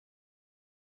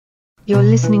You're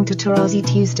listening to Tarazi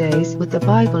Tuesdays with the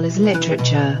Bible as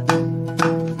Literature.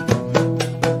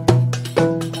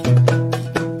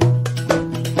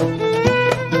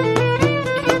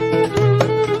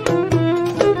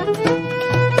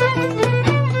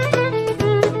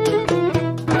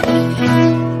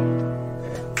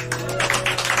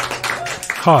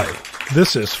 Hi,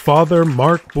 this is Father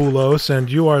Mark Boulos, and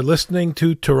you are listening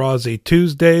to Tarazi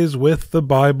Tuesdays with the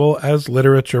Bible as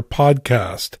Literature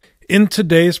podcast. In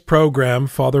today's program,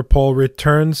 Father Paul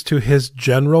returns to his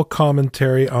general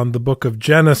commentary on the book of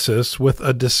Genesis with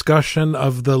a discussion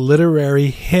of the literary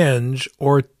hinge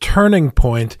or turning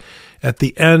point at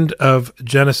the end of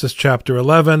Genesis chapter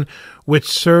 11, which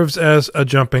serves as a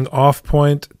jumping off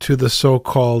point to the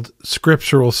so-called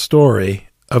scriptural story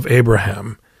of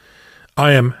Abraham.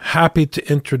 I am happy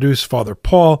to introduce Father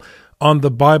Paul on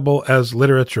the Bible as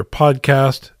Literature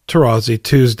podcast, Tarazi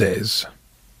Tuesdays.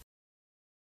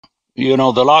 You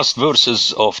know, the last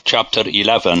verses of chapter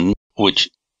 11, which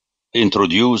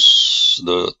introduce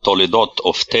the Toledot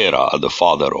of Terah, the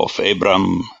father of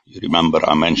Abram. You remember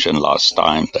I mentioned last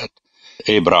time that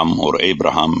Abram or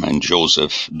Abraham and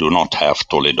Joseph do not have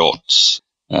Toledots,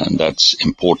 and that's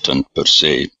important per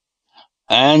se.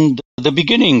 And the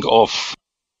beginning of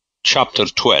chapter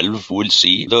 12, we'll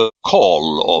see the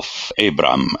call of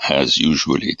Abram, as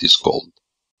usually it is called.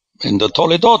 In the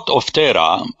Toledot of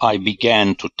Terah, I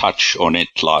began to touch on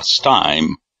it last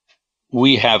time.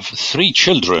 We have 3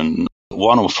 children,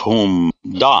 one of whom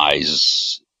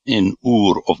dies in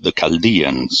Ur of the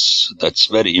Chaldeans. That's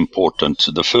very important.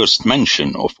 The first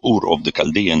mention of Ur of the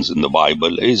Chaldeans in the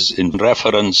Bible is in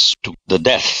reference to the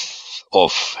death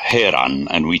of Haran,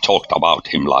 and we talked about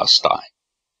him last time.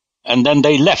 And then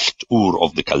they left Ur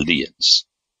of the Chaldeans.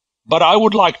 But I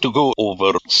would like to go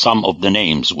over some of the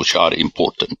names which are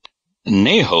important.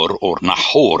 Nahor or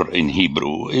Nahor in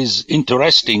Hebrew is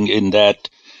interesting in that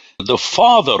the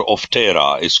father of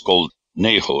Terah is called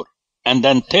Nahor, and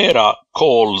then Terah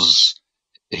calls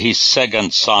his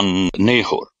second son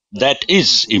Nahor. That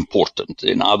is important.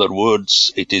 In other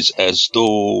words, it is as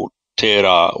though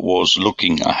Terah was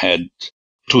looking ahead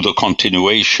to the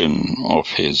continuation of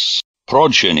his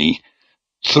progeny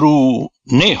through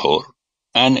Nahor.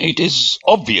 And it is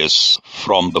obvious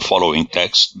from the following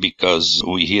text, because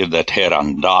we hear that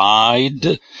Haran died,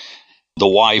 the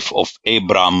wife of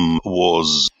Abram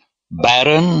was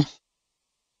barren,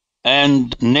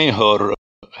 and Nahor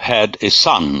had a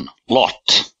son,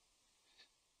 Lot.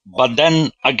 But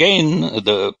then again,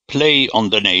 the play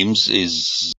on the names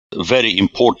is very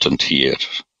important here.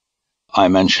 I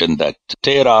mentioned that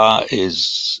Terah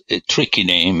is a tricky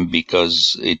name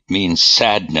because it means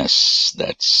sadness,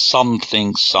 that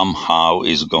something somehow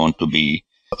is going to be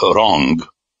wrong.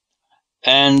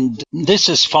 And this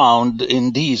is found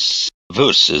in these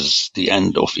verses, the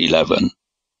end of 11,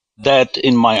 that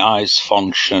in my eyes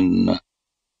function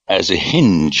as a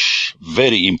hinge,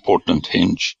 very important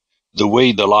hinge, the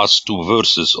way the last 2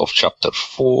 verses of chapter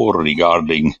 4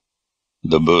 regarding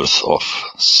the birth of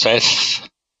Seth,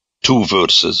 2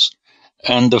 verses,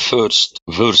 and the first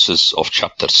verses of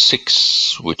chapter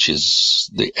 6, which is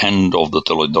the end of the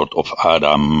Toledot of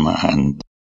Adam and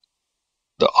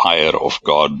the ire of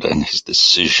God and his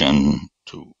decision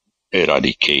to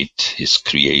eradicate his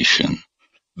creation.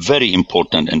 Very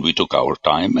important, and we took our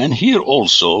time. And here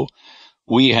also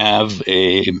we have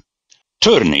a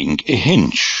turning, a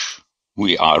hinge.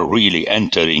 We are really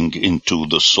entering into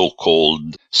the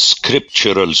so-called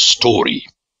scriptural story,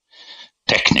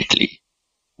 technically,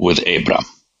 with Abram.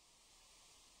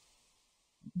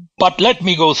 But let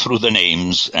me go through the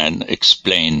names and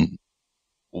explain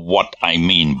what I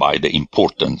mean by the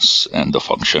importance and the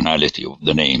functionality of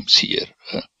the names here.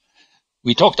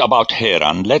 We talked about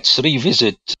Haran. Let's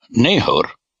revisit Nahor.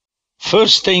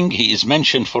 First thing, he is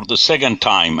mentioned for the second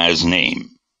time as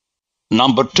name.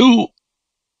 Number 2,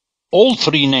 all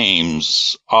 3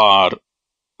 names are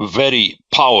very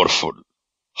powerful,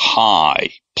 high,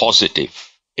 positive.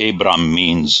 Abram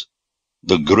means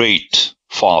the great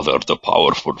father, the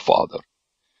powerful father.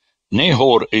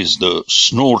 Nahor is the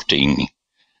snorting,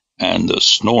 and the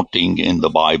snorting in the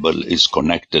Bible is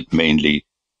connected mainly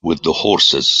with the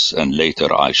horses, and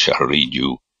later I shall read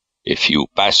you a few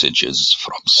passages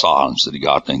from Psalms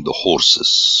regarding the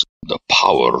horses, the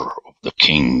power of the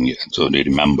king. So you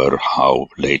remember how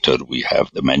later we have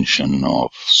the mention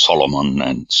of Solomon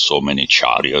and so many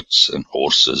chariots and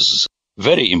horses.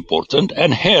 Very important.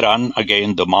 And Haran,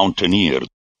 again, the mountaineer.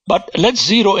 But let's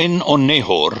zero in on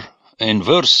Nahor. In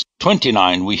verse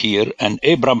 29 we hear, and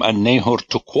Abram and Nahor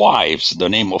took wives. The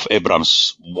name of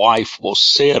Abram's wife was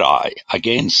Sarai.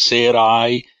 Again,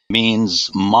 Sarai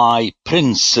means my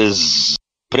princess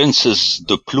princess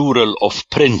the plural of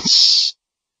prince,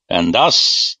 and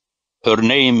thus her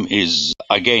name is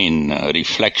again a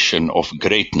reflection of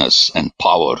greatness and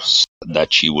powers,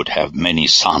 that she would have many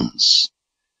sons.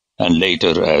 And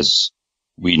later, as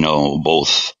we know,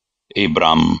 both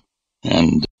Abram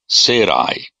and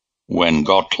Sarai, when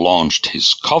God launched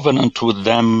his covenant with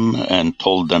them and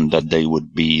told them that they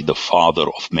would be the father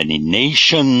of many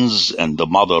nations and the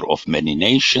mother of many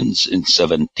nations in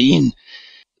 17,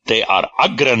 they are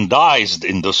aggrandized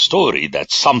in the story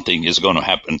that something is going to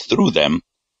happen through them.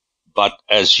 But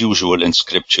as usual in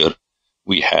Scripture,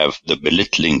 we have the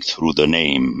belittling through the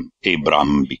name.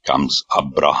 Abram becomes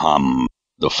Abraham,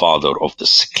 the father of the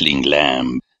sickling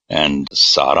lamb, and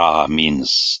Sarah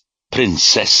means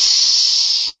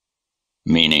princess,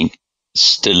 meaning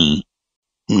still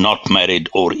not married,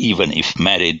 or even if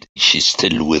married, she's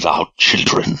still without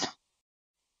children.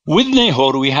 With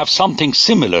Nahor, we have something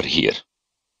similar here.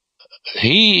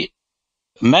 He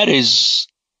marries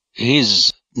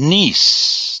his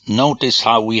niece. Notice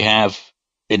how we have,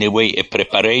 in a way, a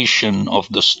preparation of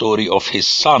the story of his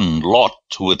son, Lot,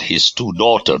 with his two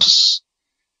daughters.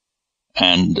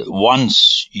 And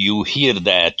once you hear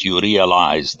that, you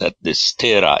realize that this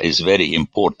Terah is very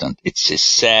important. It's a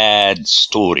sad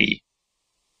story,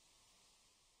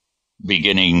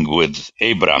 beginning with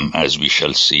Abram, as we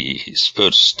shall see. His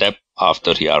first step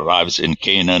after he arrives in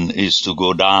Canaan is to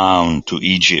go down to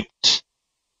Egypt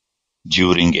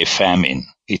during a famine.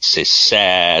 It's a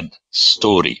sad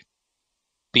story.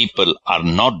 People are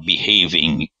not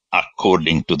behaving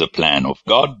according to the plan of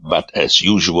God, but as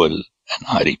usual, and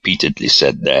I repeatedly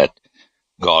said that,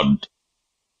 God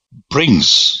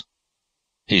brings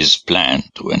his plan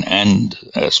to an end,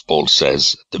 as Paul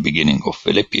says at the beginning of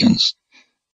Philippians,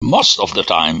 most of the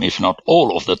time, if not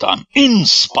all of the time, in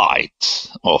spite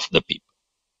of the people.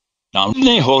 Now,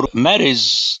 Nahor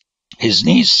marries his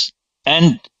niece,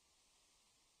 and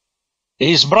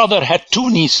his brother had two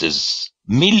nieces,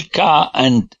 Milcah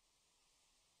and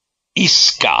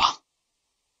Iscah.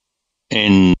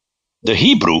 In the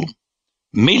Hebrew,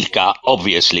 Milcah,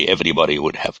 obviously everybody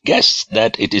would have guessed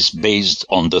that it is based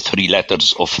on the three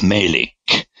letters of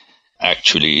Melech.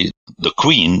 Actually, the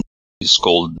queen is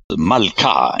called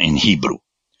Malkah in Hebrew.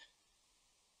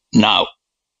 Now,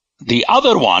 the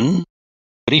other one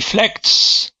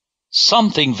reflects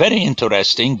something very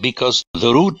interesting, because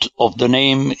the root of the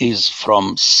name is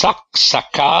from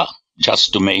Saka.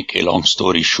 Just to make a long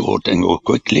story short and go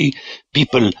quickly,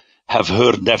 people have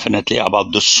heard definitely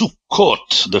about the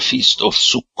Sukkot, the feast of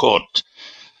Sukkot,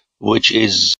 which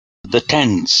is the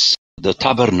tents, the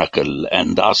tabernacle,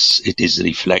 and thus it is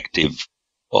reflective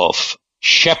of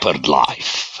shepherd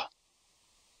life.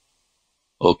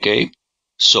 Okay,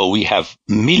 so we have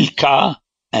Milcah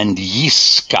and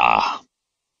Yiska.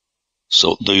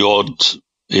 So the yod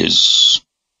is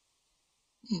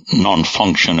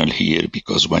non-functional here,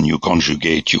 because when you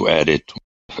conjugate, you add it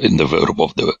in the verb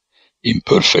of the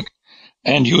imperfect,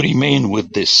 and you remain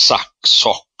with this sak,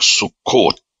 sok,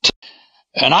 sukkot.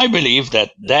 And I believe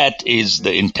that that is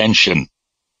the intention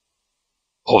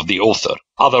of the author.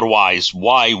 Otherwise,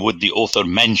 why would the author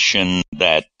mention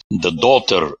that the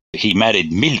daughter, he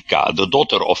married Milcah, the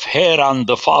daughter of Haran,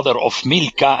 the father of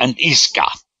Milcah and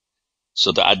Iscah?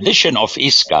 So the addition of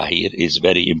Iscah here is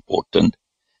very important.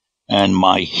 And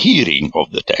my hearing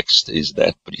of the text is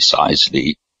that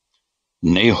precisely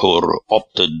Nahor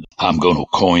opted, I'm going to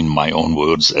coin my own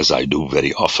words as I do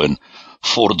very often,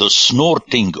 for the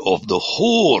snorting of the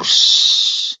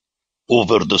horse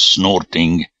over the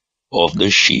snorting of the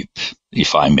sheep,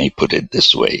 if I may put it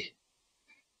this way.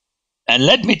 And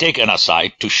let me take an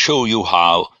aside to show you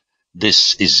how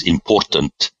this is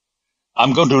important.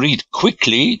 I'm going to read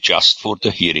quickly, just for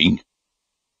the hearing,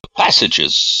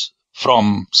 passages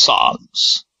from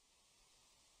Psalms.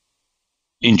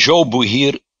 In Job we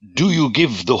hear, do you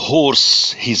give the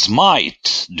horse his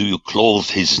might? Do you clothe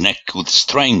his neck with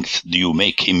strength? Do you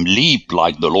make him leap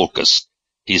like the locust?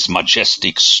 His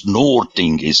majestic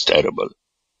snorting is terrible.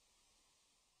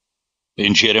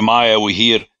 In Jeremiah we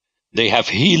hear, they have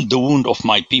healed the wound of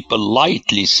my people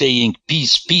lightly, saying,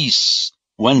 peace, peace,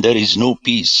 when there is no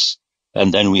peace.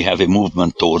 And then we have a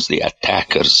movement towards the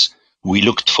attackers. We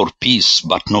looked for peace,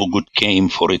 but no good came,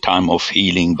 for a time of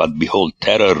healing, but behold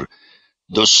terror.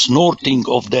 The snorting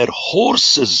of their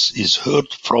horses is heard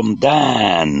from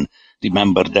Dan.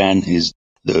 Remember, Dan is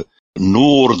the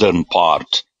northern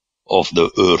part of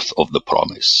the earth of the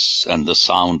promise. And the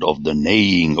sound of the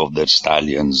neighing of their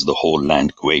stallions, the whole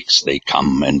land quakes. They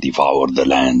come and devour the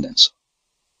land. And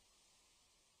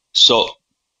so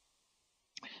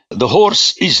the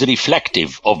horse is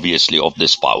reflective, obviously, of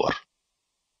this power.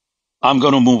 I'm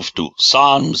going to move to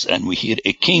Psalms, and we hear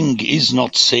a king is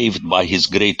not saved by his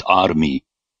great army.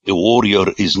 A warrior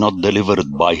is not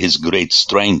delivered by his great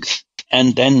strength.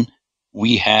 And then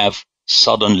we have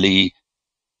suddenly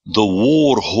the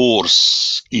war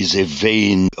horse is a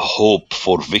vain hope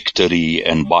for victory,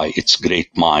 and by its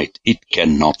great might it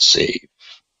cannot save.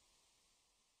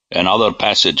 Another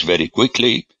passage very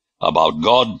quickly about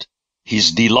God.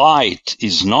 His delight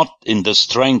is not in the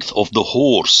strength of the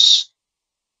horse,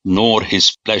 nor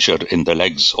his pleasure in the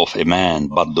legs of a man,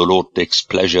 but the Lord takes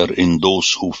pleasure in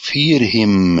those who fear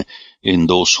him, in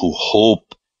those who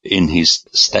hope in his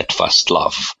steadfast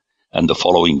love. And the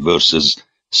following verses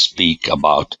speak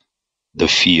about the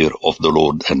fear of the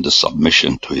Lord and the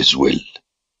submission to his will.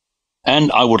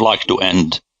 And I would like to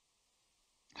end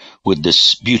with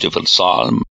this beautiful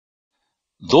psalm.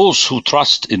 Those who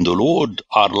trust in the Lord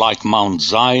are like Mount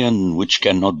Zion, which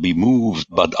cannot be moved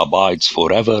but abides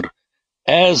forever.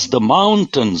 As the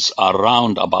mountains are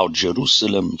round about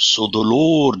Jerusalem, so the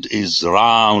Lord is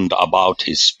round about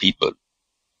his people.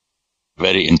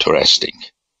 Very interesting.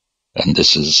 And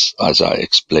this is, as I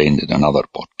explained in another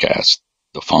podcast,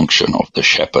 the function of the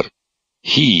shepherd.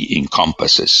 He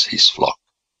encompasses his flock.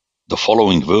 The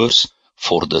following verse,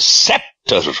 for the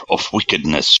scepter of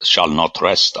wickedness shall not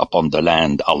rest upon the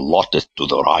land allotted to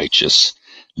the righteous,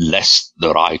 lest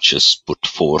the righteous put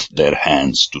forth their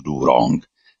hands to do wrong.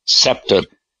 Scepter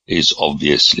is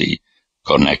obviously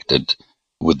connected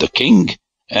with the king,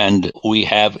 and we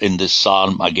have in this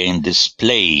psalm again this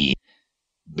play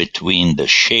between the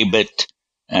shebet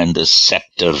and the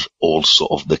scepter also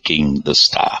of the king, the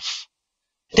staff.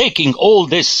 Taking all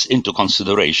this into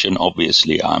consideration,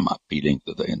 obviously I'm appealing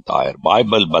to the entire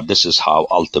Bible, but this is how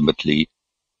ultimately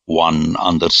one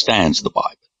understands the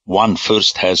Bible. One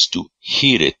first has to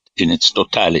hear it in its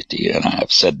totality, and I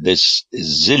have said this a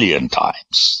zillion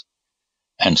times.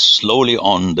 And slowly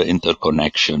on the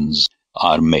interconnections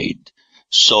are made.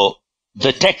 So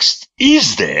the text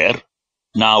is there.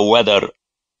 Now whether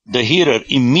the hearer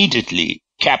immediately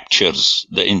captures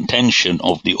the intention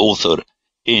of the author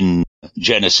in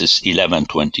Genesis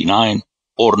 11:29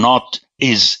 or not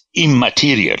is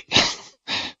immaterial,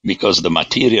 because the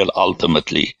material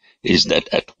ultimately is that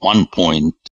at one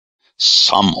point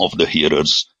some of the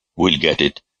hearers will get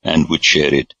it and will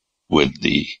share it with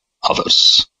the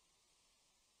others.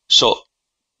 So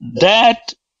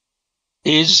that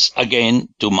is, again,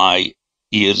 to my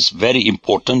ears, very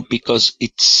important because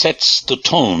it sets the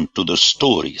tone to the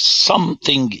story.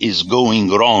 Something is going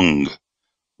wrong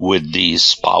with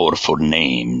these powerful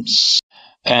names.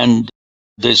 And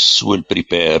this will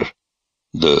prepare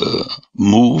the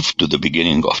move to the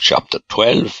beginning of chapter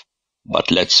 12.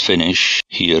 But let's finish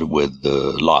here with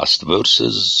the last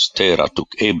verses. Terah took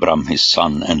Abram his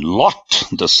son, and Lot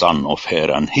the son of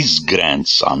Haran his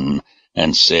grandson,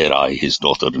 and Sarai his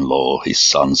daughter-in-law, his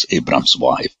son's Abram's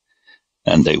wife.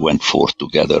 And they went forth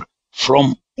together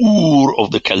from Ur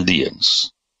of the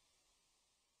Chaldeans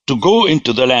to go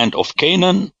into the land of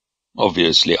Canaan.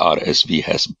 Obviously RSV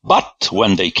has but.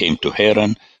 When they came to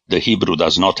Haran, the Hebrew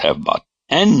does not have but.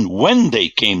 And when they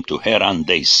came to Haran,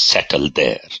 they settled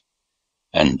there.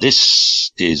 And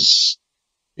this is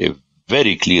a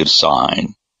very clear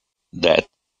sign that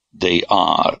they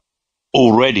are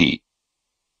already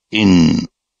in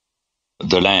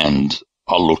the land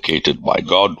allocated by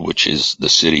God, which is the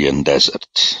Syrian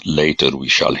desert. Later we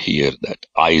shall hear that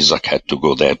Isaac had to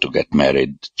go there to get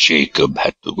married. Jacob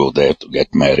had to go there to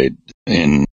get married.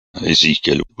 In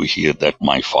Ezekiel we hear that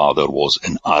my father was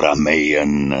an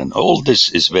Aramean, and all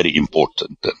this is very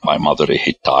important, and my mother a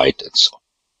Hittite, and so on.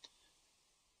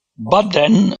 But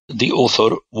then the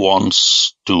author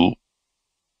wants to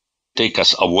take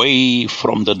us away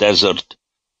from the desert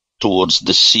towards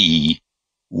the sea,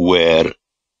 where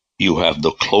you have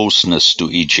the closeness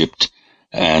to Egypt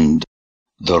and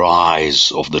the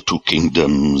rise of the two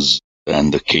kingdoms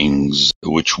and the kings,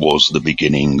 which was the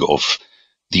beginning of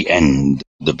the end,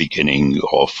 the beginning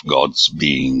of God's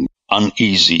being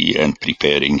uneasy and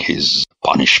preparing his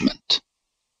punishment.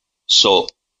 So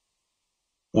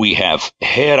we have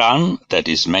Haran that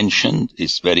is mentioned,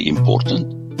 is very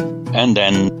important. And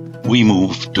then we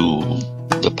move to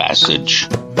the passage,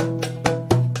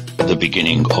 the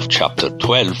beginning of chapter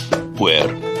 12, where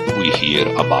we hear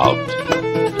about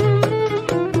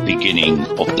beginning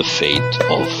of the fate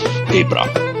of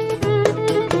Abraham.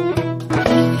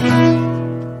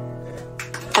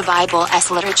 The Bible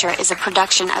as Literature is a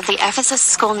production of the Ephesus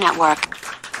School Network.